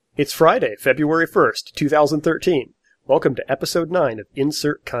It's Friday, February 1st, 2013. Welcome to Episode 9 of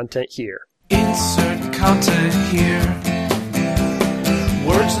Insert Content Here. Insert content here.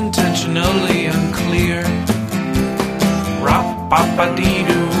 Words intentionally unclear.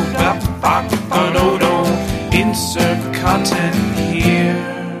 Rap-ba-ba-dee-doo, bap-ba-ba-do-do. Insert content here.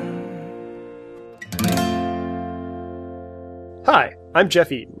 Hi, I'm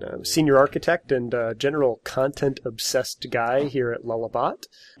Jeff Eaton. I'm a senior architect and general content-obsessed guy here at Lullabot.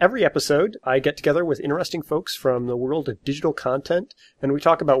 Every episode, I get together with interesting folks from the world of digital content, and we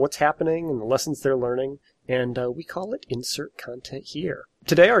talk about what's happening and the lessons they're learning, and we call it Insert Content Here.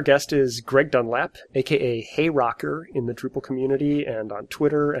 Today, our guest is Greg Dunlap, aka Hey Rocker in the Drupal community and on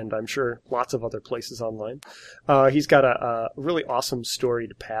Twitter, and I'm sure lots of other places online. He's got a really awesome story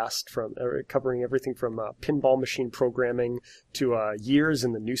to pass, from covering everything from pinball machine programming to years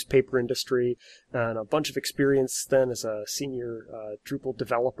in the newspaper industry, and a bunch of experience then as a senior Drupal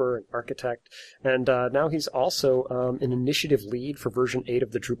developer and architect. And now he's also an initiative lead for version 8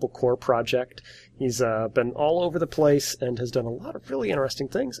 of the Drupal core project. He's been all over the place and has done a lot of really interesting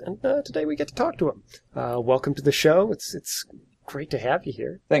things, and today we get to talk to him. Welcome to the show. It's great to have you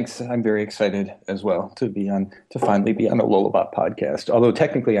here. Thanks. I'm very excited as well to finally be on a Lullabot podcast. Although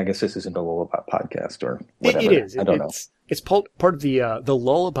technically, I guess this isn't a Lullabot podcast or whatever. It is. I don't know. It's part of the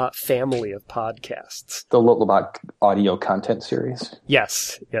Lullabot family of podcasts. The Lullabot audio content series.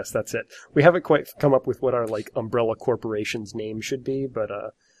 Yes, that's it. We haven't quite come up with what our umbrella corporation's name should be, but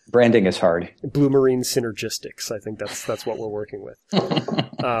branding is hard. Blue Marine Synergistics. I think that's what we're working with.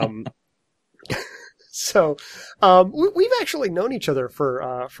 So, we've actually known each other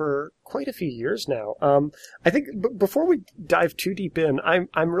for quite a few years now. I think before we dive too deep in,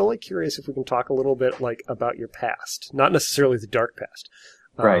 I'm really curious if we can talk a little bit about your past, not necessarily the dark past,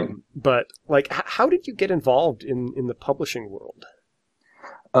 right? But how did you get involved in the publishing world?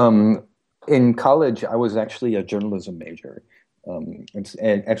 In college, I was actually a journalism major. It's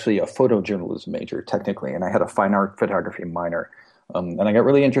actually a photojournalism major, technically, and I had a fine art photography minor. And I got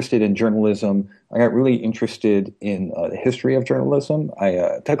really interested in journalism. I got really interested in the history of journalism.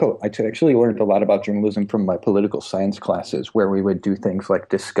 I actually learned a lot about journalism from my political science classes, where we would do things like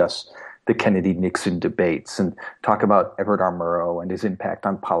discuss the Kennedy-Nixon debates and talk about Everett R. Murrow and his impact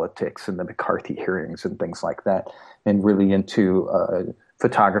on politics and the McCarthy hearings and things like that, and really into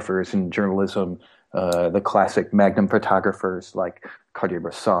photographers and journalism, the classic Magnum photographers like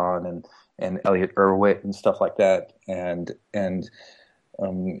Cartier-Bresson and Elliot Erwitt and stuff like that. And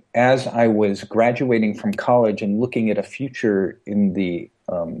as I was graduating from college and looking at a future in the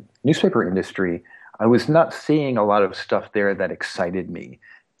newspaper industry, I was not seeing a lot of stuff there that excited me.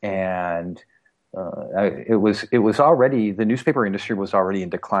 And it was already, the newspaper industry was already in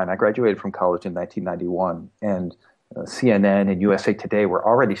decline. I graduated from college in 1991, and CNN and USA Today were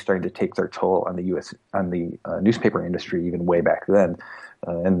already starting to take their toll on the newspaper industry even way back then.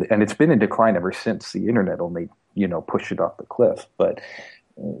 And it's been in decline ever since. The internet only, pushed it off the cliff. But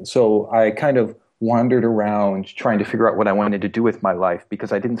so I kind of wandered around trying to figure out what I wanted to do with my life,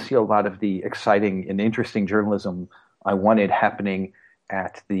 because I didn't see a lot of the exciting and interesting journalism I wanted happening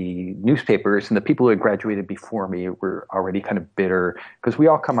at the newspapers. And the people who had graduated before me were already kind of bitter, because we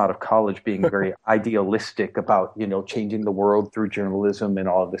all come out of college being very idealistic about, changing the world through journalism and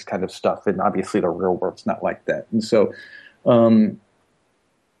all of this kind of stuff. And obviously the real world's not like that. And so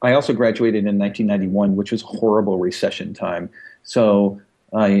I also graduated in 1991, which was a horrible recession time. So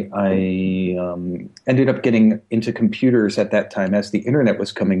I ended up getting into computers at that time as the internet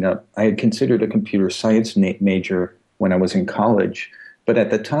was coming up. I had considered a computer science major when I was in college, but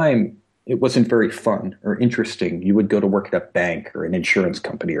at the time it wasn't very fun or interesting. You would go to work at a bank or an insurance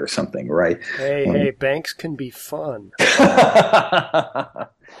company or something, right? Hey, banks can be fun.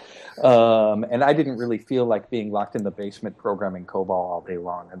 And I didn't really feel like being locked in the basement programming COBOL all day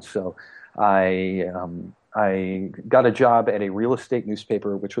long. And so I got a job at a real estate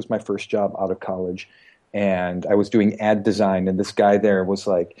newspaper, which was my first job out of college. And I was doing ad design. And this guy there was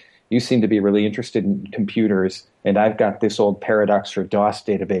like, "You seem to be really interested in computers. And I've got this old Paradox for DOS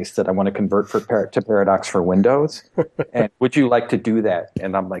database that I want to convert to Paradox for Windows. And would you like to do that?"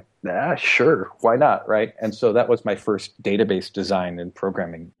 And I'm like, sure, why not, right? And so that was my first database design and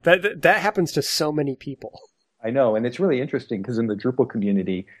programming. That happens to so many people. I know, and it's really interesting because in the Drupal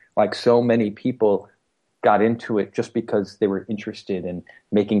community, so many people got into it just because they were interested in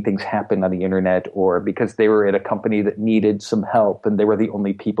making things happen on the internet, or because they were at a company that needed some help and they were the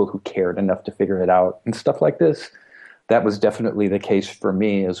only people who cared enough to figure it out and stuff like this. That was definitely the case for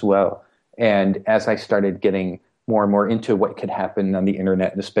me as well. And as I started getting more and more into what could happen on the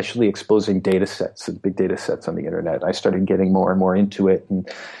internet, and especially exposing data sets and big data sets on the internet. I started getting more and more into it,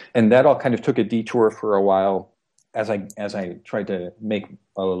 and that all kind of took a detour for a while as I tried to make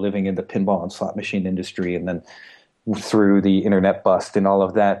a living in the pinball and slot machine industry, and then through the internet bust and all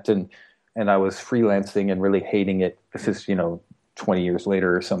of that, and I was freelancing and really hating it. This is 20 years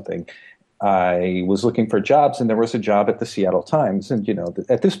later or something. I was looking for jobs, and there was a job at the Seattle Times, and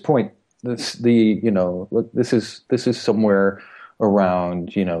at this point, this is somewhere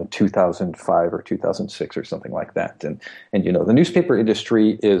around 2005 or 2006 or something like that, and the newspaper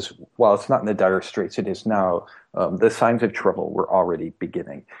industry is, while it's not in the dire straits it is now, the signs of trouble were already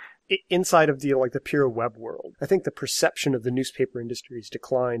beginning. Inside of the pure web world, I think the perception of the newspaper industry's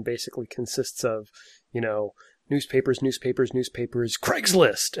decline basically consists of newspapers,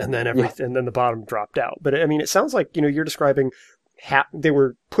 Craigslist, and then everything, and then the bottom dropped out. But I mean, it sounds like you're describing they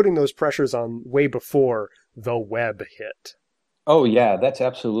were putting those pressures on way before the web hit. Oh yeah, that's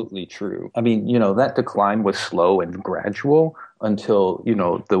absolutely true. I mean, that decline was slow and gradual until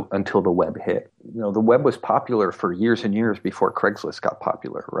the web hit. The web was popular for years and years before Craigslist got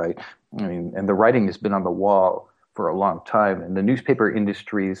popular, right? I mean, and the writing has been on the wall for a long time, and the newspaper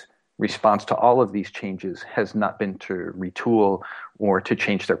industry's response to all of these changes has not been to retool or to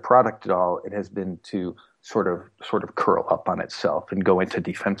change their product at all. It has been to sort of curl up on itself and go into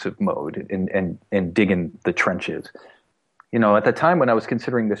defensive mode and dig in the trenches. At the time when I was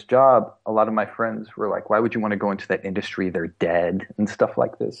considering this job, a lot of my friends were like, why would you want to go into that industry? They're dead and stuff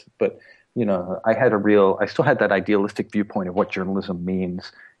like this. But, I still had that idealistic viewpoint of what journalism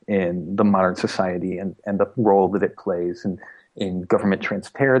means in the modern society and the role that it plays in government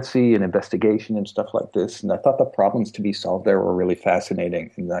transparency and investigation and stuff like this. And I thought the problems to be solved there were really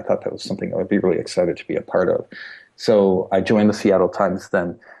fascinating. And I thought that was something I would be really excited to be a part of. So I joined the Seattle Times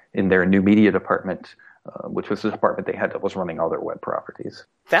then in their new media department, which was the department they had that was running all their web properties.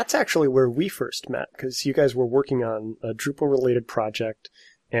 That's actually where we first met, because you guys were working on a Drupal-related project,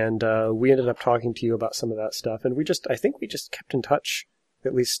 and we ended up talking to you about some of that stuff. And I think we just kept in touch,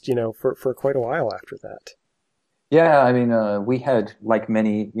 at least, for quite a while after that. Yeah, I mean, we had, like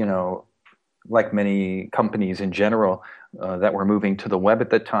many companies in general that were moving to the web at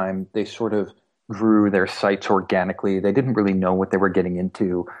the time, they sort of grew their sites organically. They didn't really know what they were getting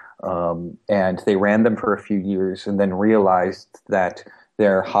into, and they ran them for a few years and then realized that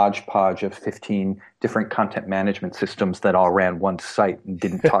their hodgepodge of 15 different content management systems that all ran one site and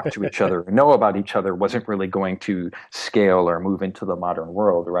didn't talk to each other or know about each other wasn't really going to scale or move into the modern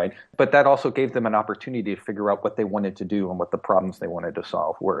world, right? But that also gave them an opportunity to figure out what they wanted to do and what the problems they wanted to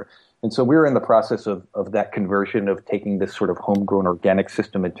solve were. And so we were in the process of that conversion, of taking this sort of homegrown organic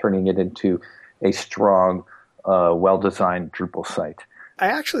system and turning it into a strong, well-designed Drupal site. I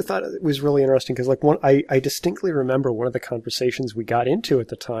actually thought it was really interesting because, I distinctly remember one of the conversations we got into at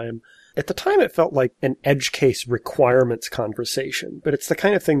the time. At the time, it felt like an edge case requirements conversation, but it's the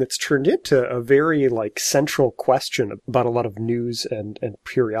kind of thing that's turned into a very, central question about a lot of news and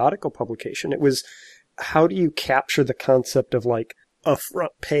periodical publication. It was, how do you capture the concept of, a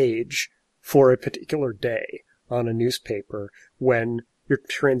front page for a particular day on a newspaper when you're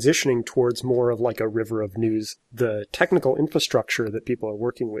transitioning towards more of a river of news? The technical infrastructure that people are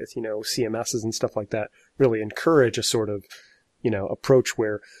working with, CMSs and stuff like that, really encourage a sort of, approach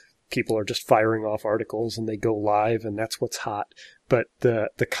where people are just firing off articles and they go live and that's what's hot. But the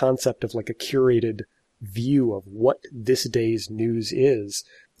concept of a curated view of what this day's news is,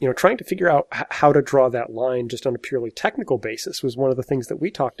 trying to figure out how to draw that line just on a purely technical basis was one of the things that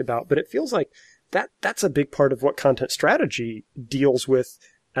we talked about. But it feels like that's a big part of what content strategy deals with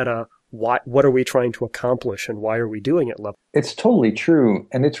at a what are we trying to accomplish and why are we doing it level. It's totally true.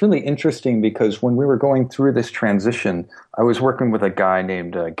 And it's really interesting because when we were going through this transition, I was working with a guy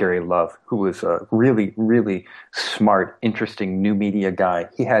named Gary Love, who was a really, really smart, interesting new media guy.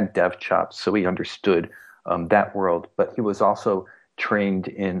 He had dev chops, so he understood that world, but he was also trained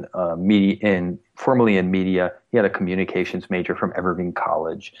in formally in media. He had a communications major from Evergreen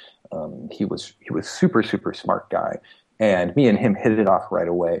College. He was super, super smart guy. And me and him hit it off right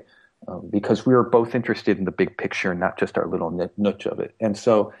away because we were both interested in the big picture, not just our little niche of it. And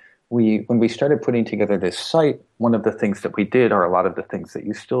so when we started putting together this site, one of the things that we did are a lot of the things that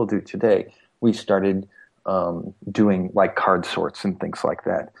you still do today. We started doing card sorts and things like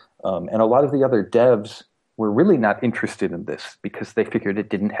that. And a lot of the other devs were really not interested in this because they figured it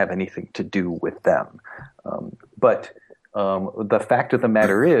didn't have anything to do with them. But the fact of the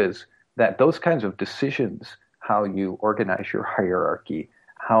matter is that those kinds of decisions, how you organize your hierarchy,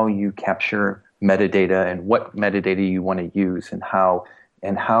 how you capture metadata and what metadata you want to use, and how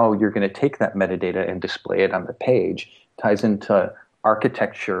and how you're going to take that metadata and display it on the page ties into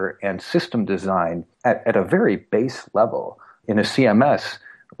architecture and system design at a very base level. In a CMS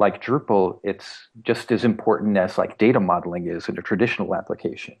like Drupal, it's just as important as like data modeling is in a traditional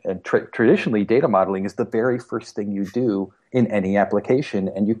application. And traditionally, data modeling is the very first thing you do in any application,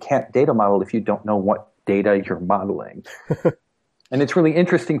 and you can't data model if you don't know what data you're modeling. And it's really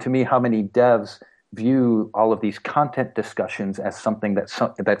interesting to me how many devs view all of these content discussions as something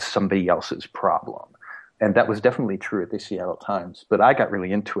that's somebody else's problem. And that was definitely true at the Seattle Times. But I got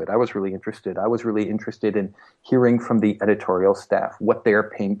really into it. I was really interested. I was really interested in hearing from the editorial staff what their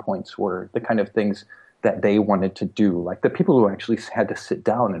pain points were, the kind of things that they wanted to do, like the people who actually had to sit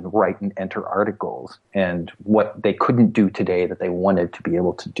down and write and enter articles, and what they couldn't do today that they wanted to be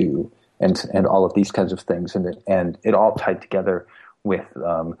able to do, and all of these kinds of things. And it all tied together with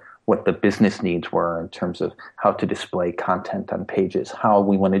what the business needs were in terms of how to display content on pages, how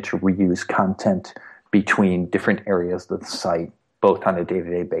we wanted to reuse content between different areas of the site, both on a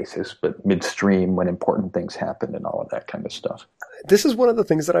day-to-day basis, but midstream when important things happen and all of that kind of stuff. This is one of the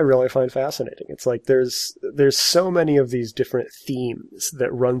things that I really find fascinating. It's like there's so many of these different themes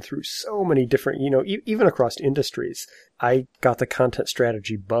that run through so many different, even across industries. I got the content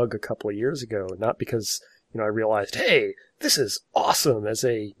strategy bug a couple of years ago, not because, I realized, hey, this is awesome as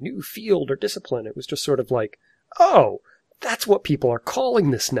a new field or discipline. It was just sort of like, oh, that's what people are calling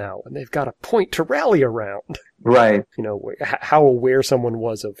this now, and they've got a point to rally around. Right. How aware someone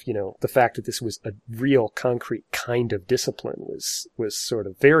was of, the fact that this was a real concrete kind of discipline was sort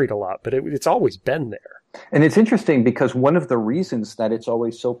of varied a lot, but it's always been there. And it's interesting because one of the reasons that it's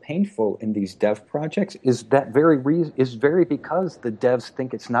always so painful in these dev projects is that very because the devs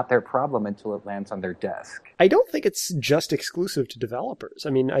think it's not their problem until it lands on their desk. I don't think it's just exclusive to developers. I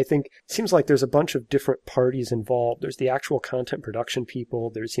mean, I think it seems like there's a bunch of different parties involved. There's the actual content production people.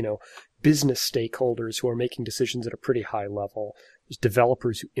 There's, business stakeholders who are making decisions at a pretty high level. There's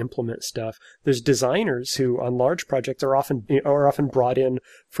developers who implement stuff. There's designers who, on large projects, are often brought in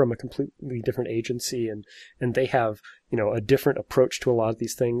from a completely different agency, and they have a different approach to a lot of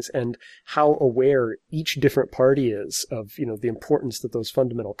these things, and how aware each different party is of the importance that those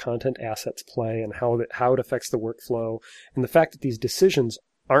fundamental content assets play, and how it affects the workflow, and the fact that these decisions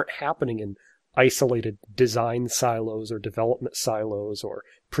aren't happening in isolated design silos or development silos or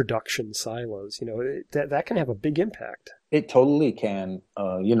production silos. That can have a big impact. It totally can.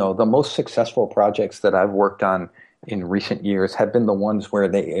 The most successful projects that I've worked on in recent years have been the ones where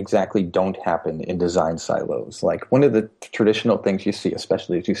they exactly don't happen in design silos. Like one of the traditional things you see,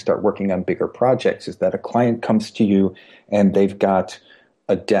 especially as you start working on bigger projects, is that a client comes to you and they've got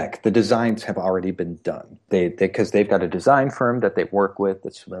a deck. The designs have already been done. Because they've got a design firm that they work with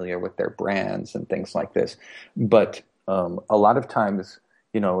that's familiar with their brands and things like this. But a lot of times,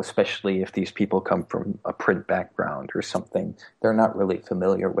 especially if these people come from a print background or something, they're not really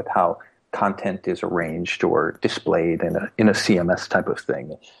familiar with how content is arranged or displayed in a CMS type of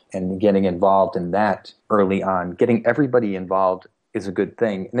thing. And getting involved in that early on, getting everybody involved is a good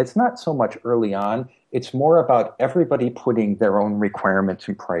thing. And it's not so much early on, it's more about everybody putting their own requirements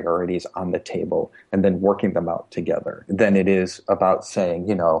and priorities on the table and then working them out together than it is about saying,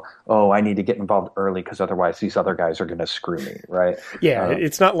 I need to get involved early because otherwise these other guys are going to screw me, right? Yeah,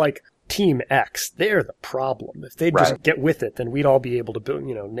 it's not like Team X, they're the problem. If they'd just get with it, then we'd all be able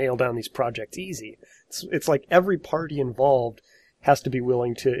to nail down these projects easy. It's like every party involved has to be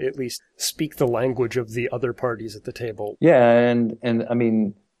willing to at least speak the language of the other parties at the table. Yeah, and I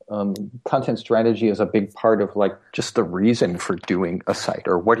mean, content strategy is a big part of like just the reason for doing a site,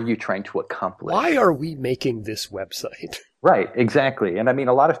 or what are you trying to accomplish? Why are we making this website? Right, exactly. And I mean,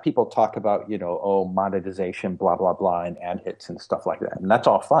 a lot of people talk about, monetization, blah, blah, blah, and ad hits and stuff like that. And that's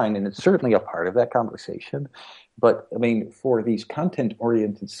all fine. And it's certainly a part of that conversation. But I mean, for these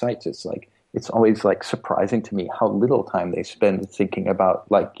content-oriented sites, it's always like surprising to me how little time they spend thinking about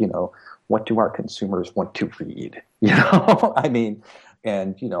what do our consumers want to read? I mean,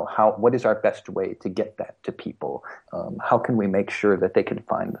 and what is our best way to get that to people? How can we make sure that they can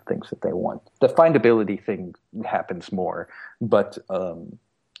find the things that they want? The findability thing happens more, but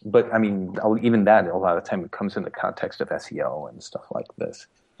I mean, even that a lot of time it comes in the context of SEO and stuff like this.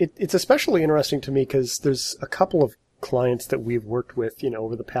 It's especially interesting to me because there's a couple of clients that we've worked with,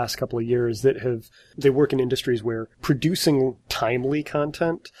 over the past couple of years they work in industries where producing timely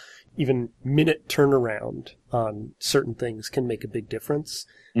content, even minute turnaround on certain things can make a big difference.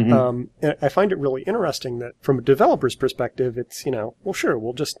 Mm-hmm. And I find it really interesting that from a developer's perspective, it's, well, sure,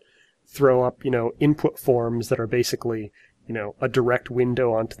 we'll just throw up, input forms that are basically, a direct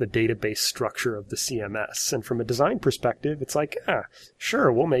window onto the database structure of the CMS. And from a design perspective, it's like,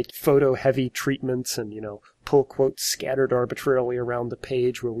 sure, we'll make photo-heavy treatments and, pull quotes scattered arbitrarily around the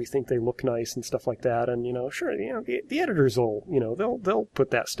page where we think they look nice and stuff like that. And, sure, the editors will, they'll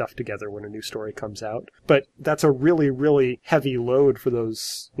put that stuff together when a new story comes out. But that's a really, really heavy load for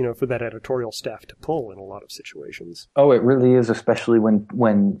those, for that editorial staff to pull in a lot of situations. Oh, it really is, especially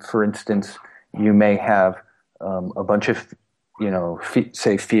when for instance, you may have a bunch of,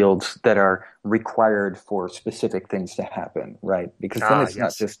 say fields that are required for specific things to happen, right? Because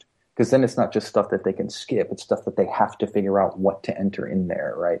then it's not just stuff that they can skip. It's stuff that they have to figure out what to enter in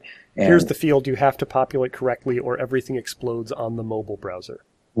there, right? And here's the field you have to populate correctly or everything explodes on the mobile browser.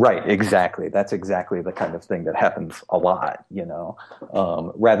 Right, exactly. That's exactly the kind of thing that happens a lot,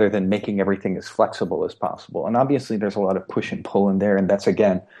 rather than making everything as flexible as possible. And obviously there's a lot of push and pull in there. And that's,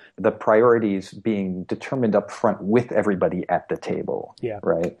 again, the priorities being determined up front with everybody at the table,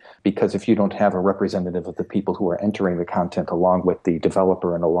 right? Because if you don't have a representative of the people who are entering the content along with the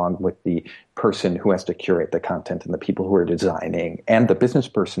developer and along with the person who has to curate the content and the people who are designing and the business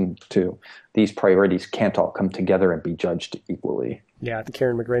person too, these priorities can't all come together and be judged equally. Yeah, I think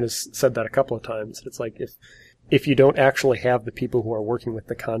Karen McGrain has said that a couple of times. It's like if you don't actually have the people who are working with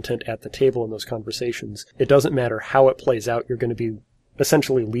the content at the table in those conversations, it doesn't matter how it plays out, you're going to be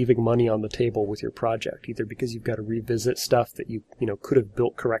essentially leaving money on the table with your project, either because you've got to revisit stuff that you could have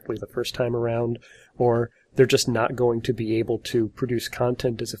built correctly the first time around, or they're just not going to be able to produce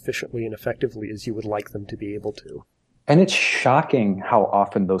content as efficiently and effectively as you would like them to be able to. And it's shocking how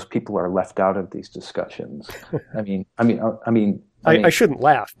often those people are left out of these discussions. I shouldn't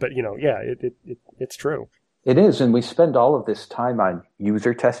laugh, but it's true. It is, and we spend all of this time on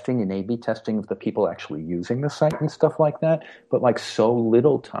user testing and A/B testing of the people actually using the site and stuff like that, but so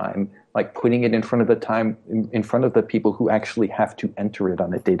little time, putting it in front of the people who actually have to enter it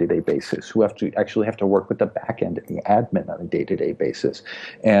on a day-to-day basis, who have to work with the back end and the admin on a day-to-day basis,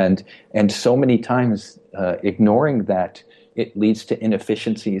 and so many times ignoring that. It leads to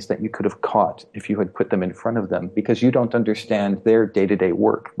inefficiencies that you could have caught if you had put them in front of them because you don't understand their day-to-day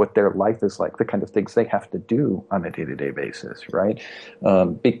work, what their life is like, the kind of things they have to do on a day-to-day basis, right?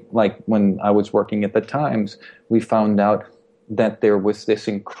 Like when I was working at the Times, we found out that there was this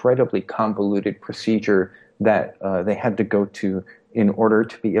incredibly convoluted procedure that they had to go to in order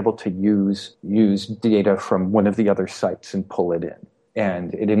to be able to use data from one of the other sites and pull it in.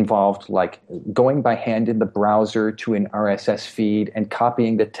 And it involved going by hand in the browser to an RSS feed and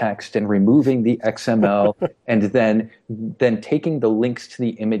copying the text and removing the XML and then taking the links to the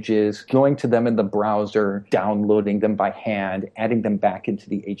images, going to them in the browser, downloading them by hand, adding them back into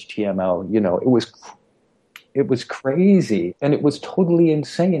the HTML. It was crazy and it was totally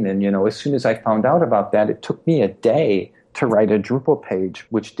insane. And, as soon as I found out about that, it took me a day to write a Drupal page,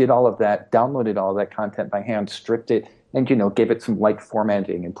 which did all of that, downloaded all of that content by hand, stripped it, and, gave it some light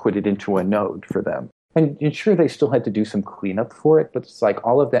formatting and put it into a node for them. And sure, they still had to do some cleanup for it, but it's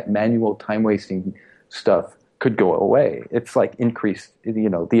all of that manual time-wasting stuff could go away. It's increased,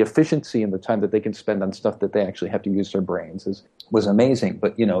 the efficiency and the time that they can spend on stuff that they actually have to use their brains was amazing.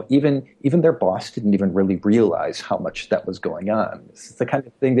 But, even their boss didn't even really realize how much that was going on. It's the kind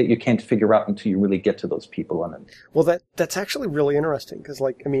of thing that you can't figure out until you really get to those people on it. Well, that's actually really interesting because,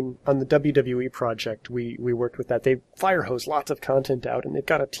 on the WWE project, we worked with that. They fire hose lots of content out, and they've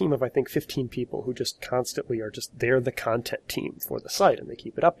got a team of, I think, 15 people who just constantly they're the content team for the site, and they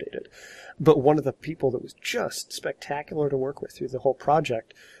keep it updated. But one of the people that was just spectacular to work with through the whole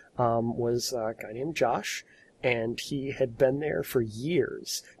project was a guy named Josh, and he had been there for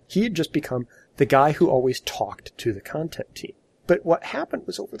years. He had just become the guy who always talked to the content team. But what happened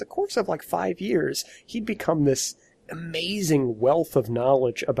was over the course of 5 years, he'd become this amazing wealth of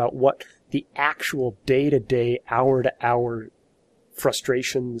knowledge about what the actual day-to-day, hour-to-hour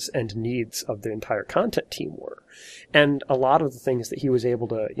frustrations and needs of the entire content team were. And a lot of the things that he was able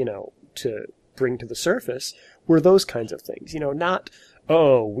to, to bring to the surface were those kinds of things. Not,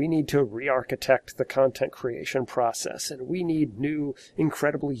 we need to re-architect the content creation process and we need new,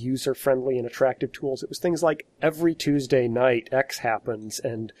 incredibly user-friendly and attractive tools. It was things like every Tuesday night X happens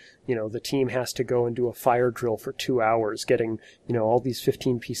and, the team has to go and do a fire drill for 2 hours getting, all these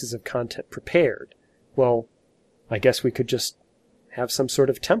 15 pieces of content prepared. Well, I guess we could just have some sort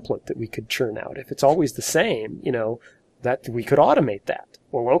of template that we could churn out. If it's always the same, that we could automate that.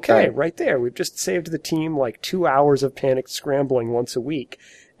 Well, okay, right there. We've just saved the team 2 hours of panicked scrambling once a week.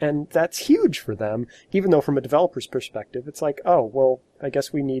 And that's huge for them, even though from a developer's perspective, it's I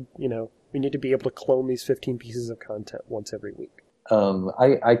guess we need to be able to clone these 15 pieces of content once every week.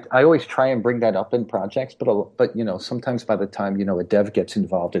 I always try and bring that up in projects, but sometimes by the time a dev gets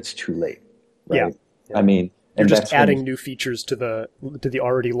involved, it's too late, Yeah. right? I mean, You're and just that's adding new features to the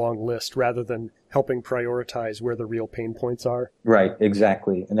already long list rather than helping prioritize where the real pain points are. right,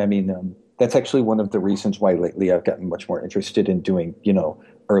 exactly. And I mean, that's actually one of the reasons why lately I've gotten much more interested in doing,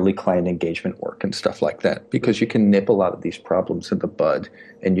 early client engagement work and stuff like that, because you can nip a lot of these problems in the bud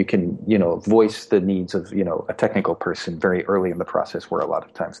and you can, voice the needs of, a technical person very early in the process where a lot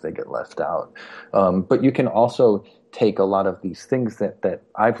of times they get left out. But you can also take a lot of these things that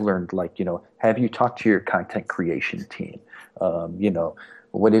I've learned, like, have you talked to your content creation team?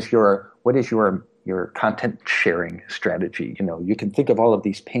 What is your content sharing strategy? You can think of all of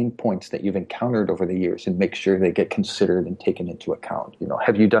these pain points that you've encountered over the years and make sure they get considered and taken into account.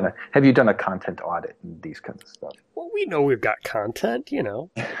 Have you done a content audit and these kinds of stuff? Well, we know we've got content,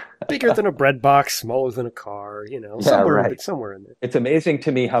 bigger than a bread box, smaller than a car, somewhere in there. It's amazing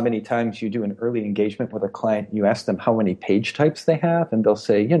to me how many times you do an early engagement with a client, you ask them how many page types they have, and they'll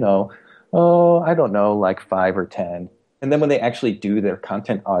say, I don't know, like 5 or 10. And then when they actually do their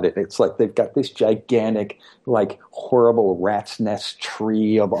content audit, it's like they've got this gigantic, like, horrible rat's nest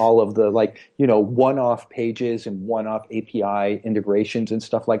tree of all of the, like, one-off pages and one-off API integrations and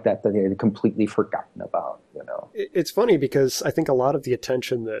stuff like that they had completely forgotten about. It's funny because I think a lot of the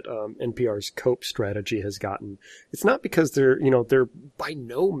attention that NPR's COPE strategy has gotten, it's not because they're by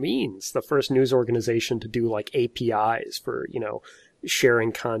no means the first news organization to do like APIs for,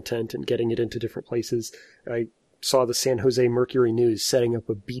 sharing content and getting it into different places. I saw the San Jose Mercury News setting up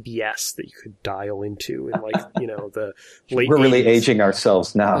a BBS that you could dial into in the late We're really 80s. aging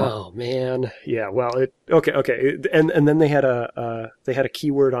ourselves now. Oh man. Yeah. Well, okay. And then they had a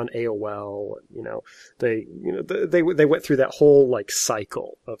keyword on AOL, they went through that whole like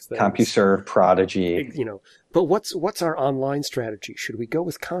cycle of things. CompuServe, Prodigy. But what's our online strategy? Should we go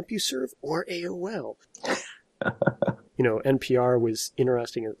with CompuServe or AOL? NPR was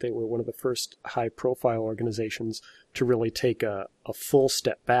interesting that they were one of the first high-profile organizations to really take a full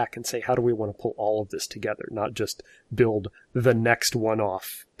step back and say, how do we want to pull all of this together, not just build the next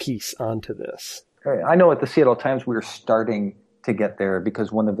one-off piece onto this? I know at the Seattle Times we were starting to get there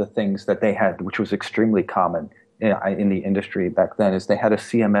because one of the things that they had, which was extremely common in the industry back then, is they had a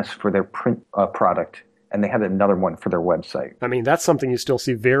CMS for their print product. And they had another one for their website. I mean, that's something you still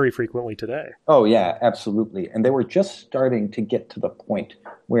see very frequently today. Oh, yeah, absolutely. And they were just starting to get to the point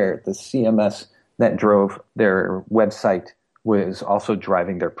where the CMS that drove their website was also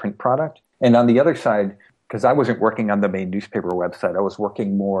driving their print product. And on the other side, because I wasn't working on the main newspaper website, I was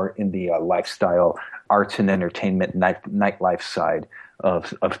working more in the lifestyle, arts and entertainment, nightlife side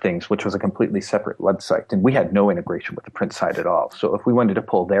of things, which was a completely separate website. And we had no integration with the print side at all. So if we wanted to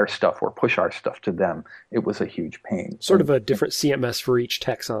pull their stuff or push our stuff to them, it was a huge pain. Sort of a different CMS for each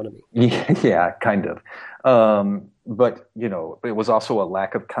taxonomy. Yeah, kind of. But, it was also a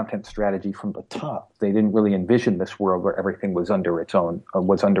lack of content strategy from the top. They didn't really envision this world where everything was under its own,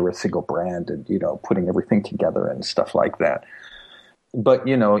 was under a single brand and, putting everything together and stuff like that. But,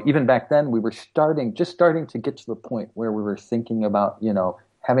 even back then, we were just starting to get to the point where we were thinking about,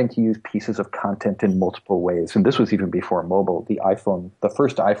 having to use pieces of content in multiple ways. And this was even before mobile. The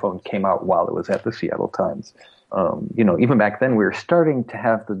first iPhone came out while it was at the Seattle Times. Even back then, we were starting to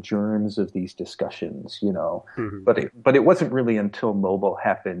have the germs of these discussions, Mm-hmm. but it wasn't really until mobile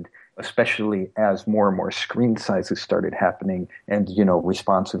happened, especially as more and more screen sizes started happening and,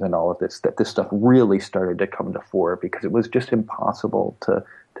 responsive and all of this, that this stuff really started to come to fore because it was just impossible to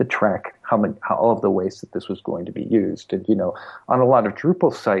track how all of the ways that this was going to be used. And, on a lot of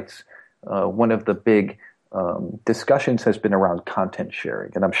Drupal sites, one of the big discussions has been around content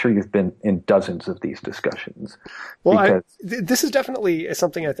sharing, and I'm sure you've been in dozens of these discussions. Well, this is definitely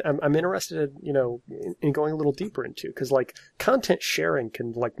something I'm interested in going a little deeper into, because like content sharing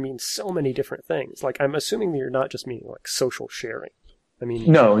can like mean so many different things. Like I'm assuming that you're not just meaning like social sharing. I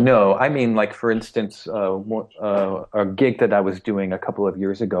mean, no. I mean, like for instance, a gig that I was doing a couple of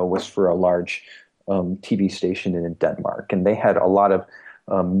years ago was for a large TV station in Denmark, and they had a lot of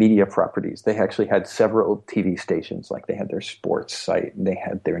media properties. They actually had several TV stations. Like they had their sports site, and they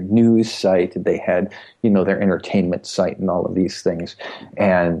had their news site, and they had their entertainment site, and all of these things.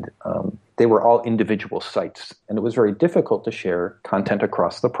 And they were all individual sites, and it was very difficult to share content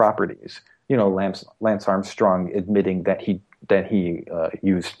across the properties. Lance Armstrong admitting that he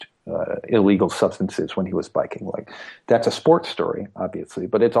used illegal substances when he was biking. Like that's a sports story, obviously,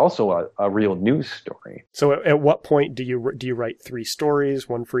 but it's also a real news story. So at what point do you write 3 stories,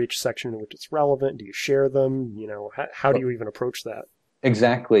 one for each section in which it's relevant? Do you share them? How do you even approach that?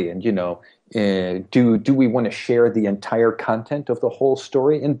 Exactly. And, do we want to share the entire content of the whole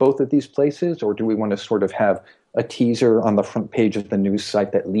story in both of these places? Or do we want to sort of have a teaser on the front page of the news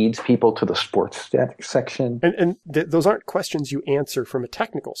site that leads people to the sports section? And those aren't questions you answer from a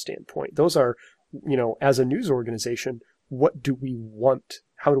technical standpoint. Those are, as a news organization, what do we want?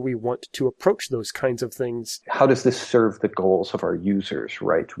 How do we want to approach those kinds of things? How does this serve the goals of our users,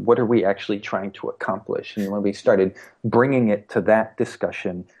 right? What are we actually trying to accomplish? And when we started bringing it to that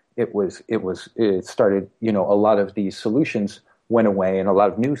discussion, it started, a lot of these solutions went away and a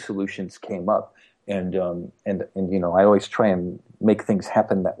lot of new solutions came up. And I always try and make things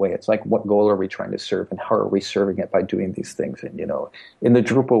happen that way. It's like, what goal are we trying to serve and how are we serving it by doing these things? And, in the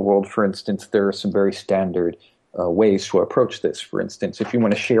Drupal world, for instance, there are some very standard ways to approach this. For instance, if you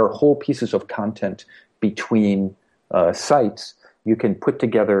want to share whole pieces of content between sites, you can put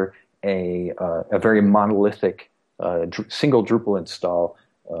together a very monolithic single Drupal install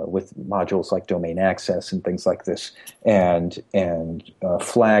with modules like domain access and things like this, and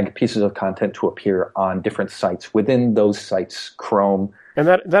flag pieces of content to appear on different sites within those sites, Chrome. And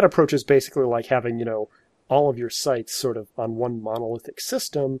that approach is basically like having, all of your sites sort of on one monolithic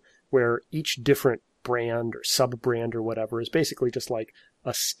system where each different brand or sub-brand or whatever is basically just like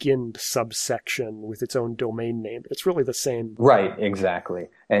a skinned subsection with its own domain name. But it's really the same. Right, exactly.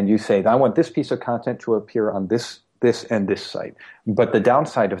 And you say, I want this piece of content to appear on this and this site. But the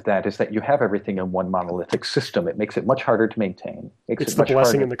downside of that is that you have everything in one monolithic system. It makes it much harder to maintain. It's the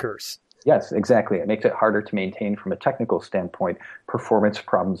blessing and the curse. Yes, exactly. It makes it harder to maintain from a technical standpoint. Performance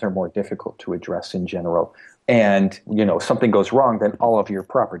problems are more difficult to address in general. And, something goes wrong, then all of your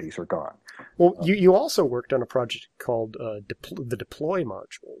properties are gone. Well, you also worked on a project called the deploy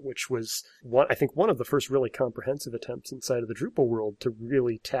module, which was one of the first really comprehensive attempts inside of the Drupal world to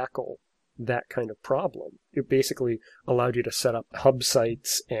really tackle that kind of problem. It basically allowed you to set up hub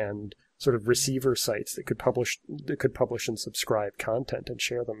sites and sort of receiver sites that could publish and subscribe content and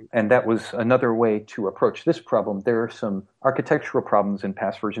share them. And that was another way to approach this problem. There are some architectural problems in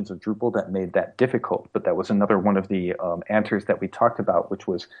past versions of Drupal that made that difficult, but that was another one of the answers that we talked about, which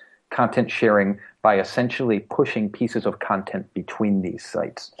was content sharing by essentially pushing pieces of content between these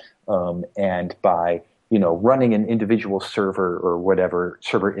sites, and by running an individual server or whatever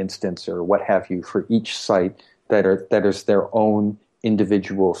server instance or what have you for each site that is their own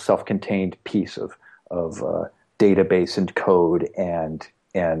individual self-contained piece of database and code and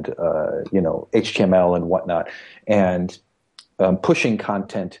HTML and whatnot, and pushing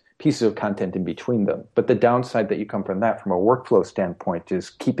pieces of content in between them. But the downside that you come from that from a workflow standpoint is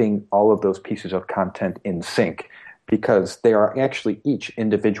keeping all of those pieces of content in sync, because they are actually each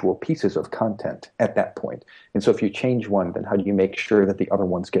individual pieces of content at that point. And so if you change one, then how do you make sure that the other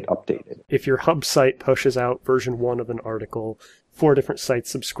ones get updated? If your hub site pushes out version 1 of an article, 4 different sites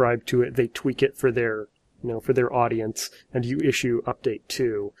subscribe to it, they tweak it for their audience, and you issue update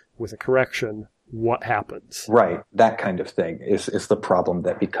 2 with a correction, what happens? Right. That kind of thing is the problem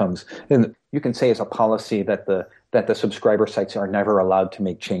that becomes, and you can say as a policy that the subscriber sites are never allowed to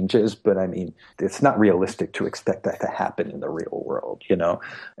make changes, but I mean, it's not realistic to expect that to happen in the real world,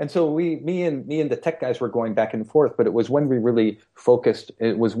 And so me and the tech guys were going back and forth, but it was when we really focused,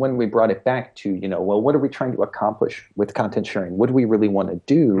 it was when we brought it back to, what are we trying to accomplish with content sharing? What do we really want to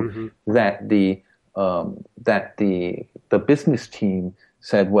do that the business team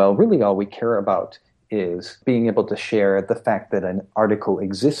said, well, really all we care about is being able to share the fact that an article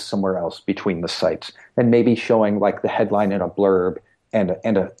exists somewhere else between the sites, and maybe showing like the headline and a blurb and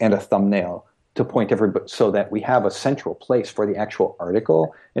a thumbnail to point everybody, so that we have a central place for the actual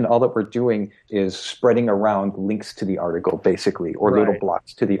article, and all that we're doing is spreading around links to the article, basically, or little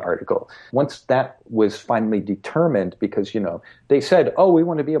blocks to the article. Once that was finally determined, because they said, oh, we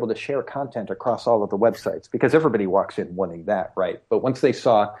want to be able to share content across all of the websites, because everybody walks in wanting that, right? But once they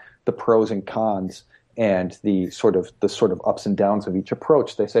saw the pros and cons and the sort of ups and downs of each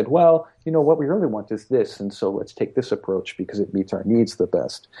approach, they said, well, what we really want is this, and so let's take this approach because it meets our needs the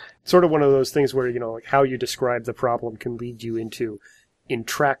best. Sort of one of those things where, like how you describe the problem can lead you into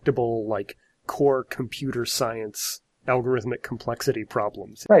intractable, like core computer science, algorithmic complexity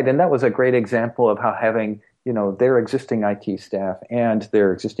problems. Right, and that was a great example of how having their existing IT staff and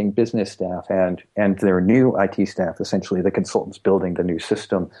their existing business staff and their new IT staff, essentially the consultants building the new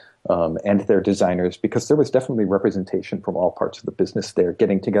system, and their designers, because there was definitely representation from all parts of the business there,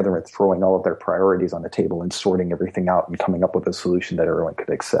 getting together and throwing all of their priorities on the table and sorting everything out and coming up with a solution that everyone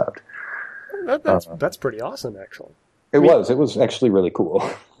could accept. That's pretty awesome, actually. It was actually really cool.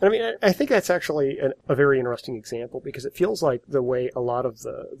 I mean, I think that's actually a very interesting example because it feels like the way a lot of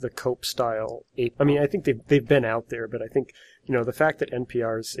the Cope style, I mean, I think they've been out there, but I think, the fact that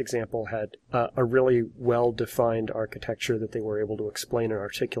NPR's example had a really well-defined architecture that they were able to explain and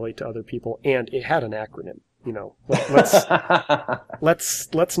articulate to other people, and it had an acronym.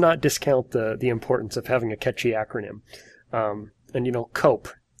 Let's not discount the importance of having a catchy acronym. Cope.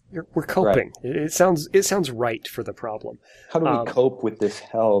 We're coping. Right. It sounds right for the problem. How do we cope with this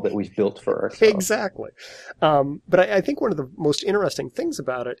hell that we've built for ourselves? Exactly. But I think one of the most interesting things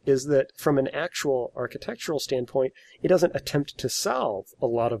about it is that from an actual architectural standpoint, it doesn't attempt to solve a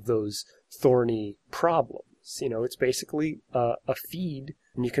lot of those thorny problems. It's basically a feed,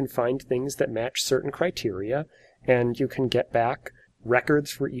 and you can find things that match certain criteria, and you can get back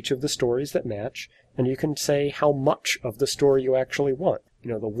records for each of the stories that match, and you can say how much of the story you actually want.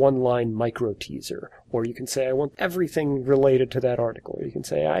 The one-line micro teaser, or you can say, I want everything related to that article. Or you can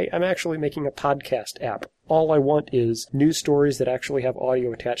say, I'm actually making a podcast app. All I want is news stories that actually have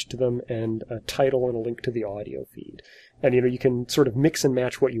audio attached to them and a title and a link to the audio feed. And, you can sort of mix and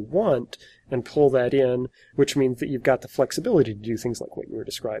match what you want and pull that in, which means that you've got the flexibility to do things like what you were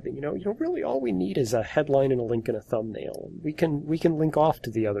describing. Really all we need is a headline and a link and a thumbnail. And we can link off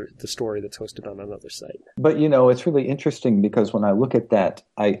to the story that's hosted on another site. But, it's really interesting because when I look at that,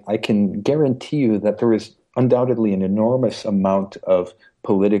 I can guarantee you that there is undoubtedly an enormous amount of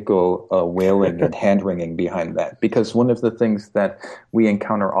political wailing and hand-wringing behind that. Because one of the things that we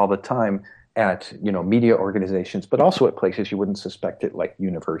encounter all the time at media organizations, but also at places you wouldn't suspect it, like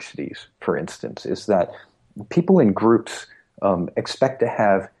universities, for instance, is that people in groups expect to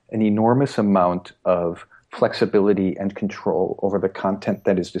have an enormous amount of flexibility and control over the content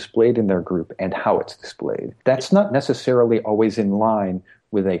that is displayed in their group and how it's displayed. That's not necessarily always in line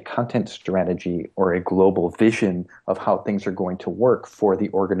with a content strategy or a global vision of how things are going to work for the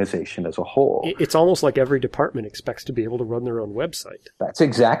organization as a whole. It's almost like every department expects to be able to run their own website. That's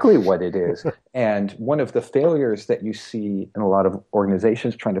exactly what it is. And one of the failures that you see in a lot of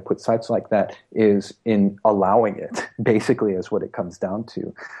organizations trying to put sites like that is in allowing it, basically is what it comes down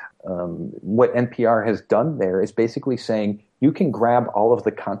to. What NPR has done there is basically saying you can grab all of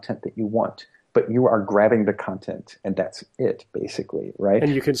the content that you want, but you are grabbing the content, and that's it, basically, right?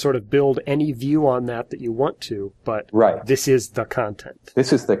 And you can sort of build any view on that you want to, but This is the content.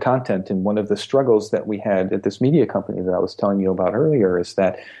 This is the content, and one of the struggles that we had at this media company that I was telling you about earlier is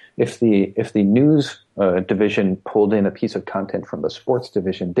that if the news division pulled in a piece of content from the sports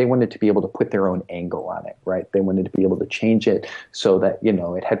division, they wanted to be able to put their own angle on it, right? They wanted to be able to change it so that,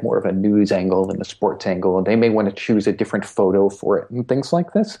 it had more of a news angle than a sports angle, and they may want to choose a different photo for it and things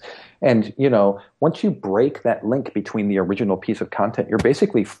like this. And, once you break that link between the original piece of content, you're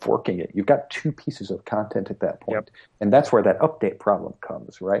basically forking it. You've got two pieces of content at that point. Yep. And that's where that update problem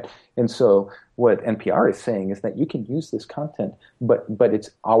comes, right? And so what NPR is saying is that you can use this content, but it's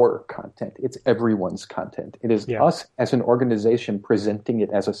our content. It's everyone's content. It is us as an organization presenting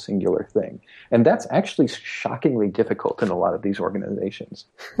it as a singular thing. And that's actually shockingly difficult in a lot of these organizations.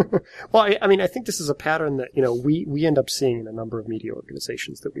 Well, I think this is a pattern that, we end up seeing in a number of media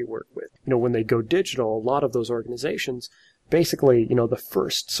organizations that we work with. When they go digital, a lot of those organizations, basically, the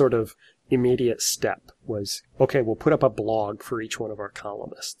first sort of immediate step was, okay, we'll put up a blog for each one of our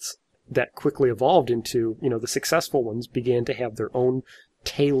columnists. That quickly evolved into, the successful ones began to have their own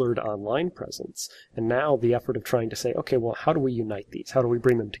tailored online presence. And now the effort of trying to say, okay, well, how do we unite these? How do we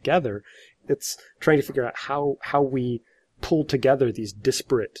bring them together? It's trying to figure out how we pull together these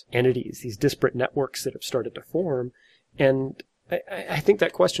disparate entities, these disparate networks that have started to form. And I think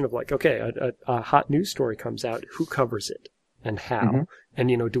that question of like, okay, a hot news story comes out, who covers it and how? Mm-hmm.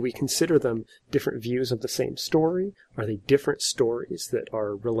 And, do we consider them different views of the same story? Are they different stories that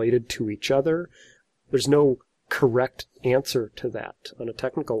are related to each other? There's no correct answer to that on a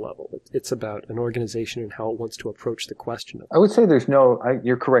technical level. It's about an organization and how it wants to approach the question. I would say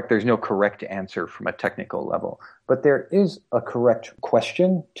you're correct. There's no correct answer from a technical level, but there is a correct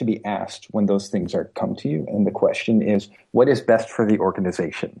question to be asked when those things come to you. And the question is, what is best for the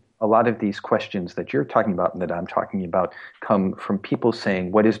organization? A lot of these questions that you're talking about and that I'm talking about come from people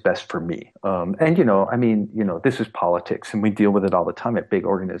saying, what is best for me? This is politics and we deal with it all the time at big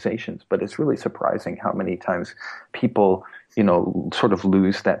organizations, but it's really surprising how many times people sort of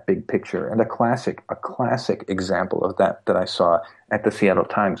lose that big picture. And a classic example of that I saw at the Seattle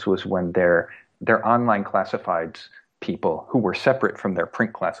Times was when their online classifieds people, who were separate from their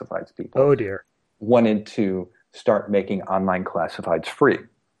print classifieds people, oh dear, wanted to start making online classifieds free,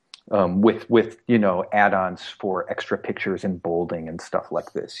 with add-ons for extra pictures and bolding and stuff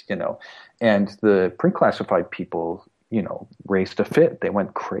like this, and the print classified people raised a fit. They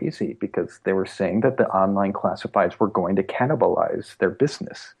went crazy because they were saying that the online classifieds were going to cannibalize their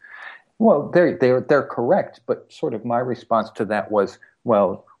business. Well, they're correct, but sort of my response to that was,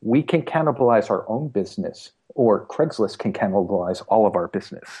 well, we can cannibalize our own business, or Craigslist can cannibalize all of our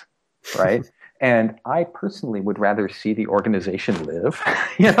business, right? And I personally would rather see the organization live,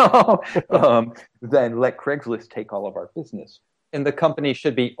 than let Craigslist take all of our business. And the company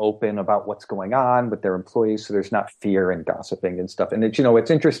should be open about what's going on with their employees, so there's not fear and gossiping and stuff. And it's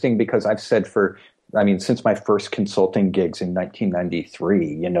interesting because I've said since my first consulting gigs in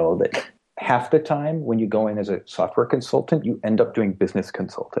 1993, that half the time when you go in as a software consultant, you end up doing business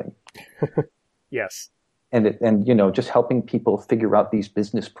consulting. Yes. And just helping people figure out these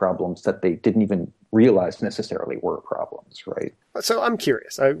business problems that they didn't even realize necessarily were problems, right? So I'm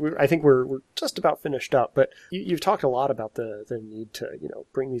curious. I think we're just about finished up, but you've talked a lot about the need to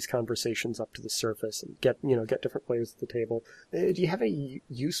bring these conversations up to the surface and get different players at the table. Do you have any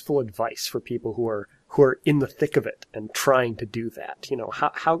useful advice for people who are in the thick of it and trying to do that?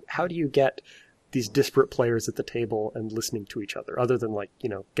 How do you get these disparate players at the table and listening to each other, other than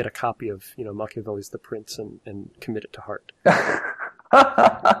get a copy of Machiavelli's The Prince and commit it to heart?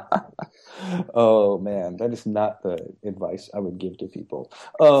 Oh man, that is not the advice I would give to people.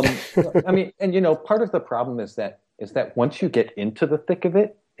 Part of the problem is that once you get into the thick of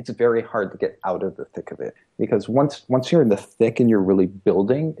it, it's very hard to get out of the thick of it, because once you're in the thick and you're really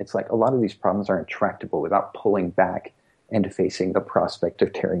building, it's like a lot of these problems are intractable without pulling back and facing the prospect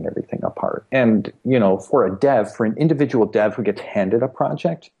of tearing everything apart. And, for an individual dev who gets handed a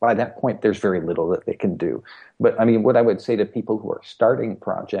project, by that point, there's very little that they can do. But what I would say to people who are starting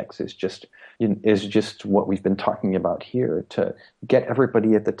projects is just what we've been talking about here, to get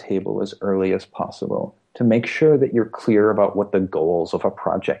everybody at the table as early as possible, to make sure that you're clear about what the goals of a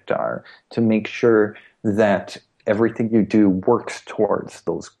project are, to make sure that everything you do works towards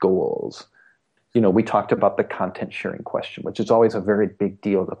those goals. We talked about the content sharing question, which is always a very big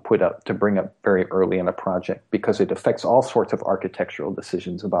deal to bring up very early in a project, because it affects all sorts of architectural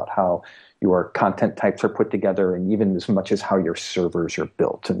decisions about how your content types are put together, and even as much as how your servers are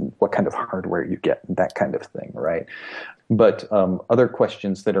built and what kind of hardware you get, and that kind of thing, right? But other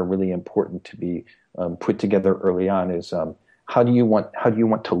questions that are really important to be put together early on is how do you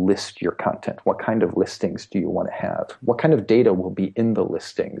want to list your content? What kind of listings do you want to have? What kind of data will be in the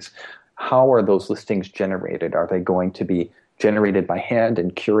listings? How are those listings generated? Are they going to be generated by hand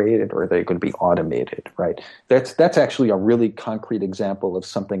and curated, or are they going to be automated, right? That's actually a really concrete example of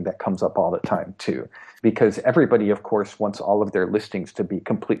something that comes up all the time too, because everybody, of course, wants all of their listings to be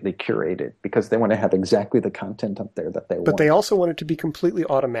completely curated because they want to have exactly the content up there that they want. But they also want it to be completely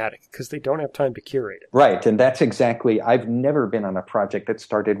automatic because they don't have time to curate it. Right, and that's exactly, I've never been on a project that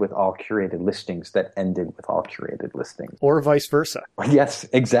started with all curated listings that ended with all curated listings. Or vice versa. Yes,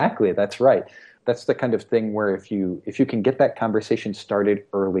 exactly, that's right. That's the kind of thing where if you can get that conversation started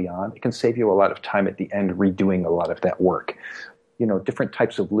early on, it can save you a lot of time at the end redoing a lot of that work. Different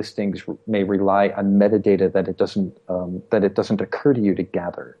types of listings may rely on metadata that it doesn't occur to you to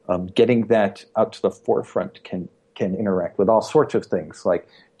gather. Getting that out to the forefront can interact with all sorts of things like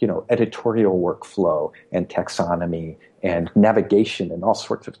editorial workflow and taxonomy and navigation and all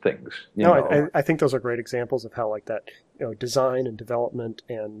sorts of things. I think those are great examples of how that design and development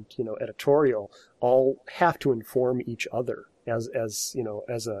and editorial all have to inform each other as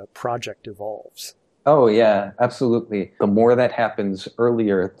a project evolves. Oh yeah, absolutely. The more that happens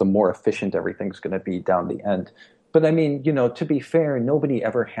earlier, the more efficient everything's going to be down the end. But to be fair, nobody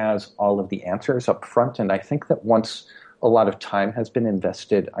ever has all of the answers up front. And I think that once a lot of time has been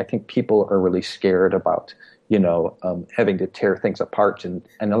invested, I think people are really scared about, having to tear things apart. And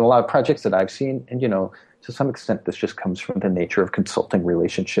in a lot of projects that I've seen, and, to some extent, this just comes from the nature of consulting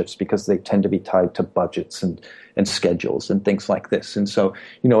relationships because they tend to be tied to budgets and schedules and things like this. And so,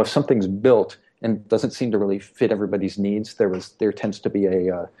 if something's built and doesn't seem to really fit everybody's needs, there tends to be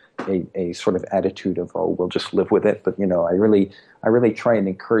a sort of attitude of, oh, we'll just live with it. But I really try and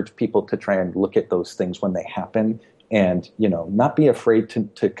encourage people to try and look at those things when they happen, and not be afraid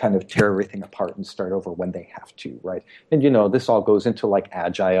to kind of tear everything apart and start over when they have to, right? And this all goes into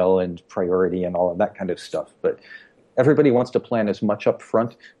agile and priority and all of that kind of stuff. But everybody wants to plan as much up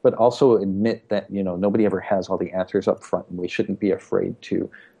front, but also admit that nobody ever has all the answers up front, and we shouldn't be afraid to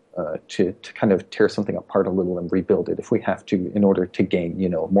kind of tear something apart a little and rebuild it if we have to, in order to gain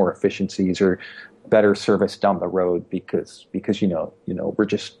more efficiencies or better service down the road, because we're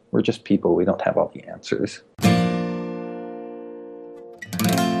just people. We don't have all the answers.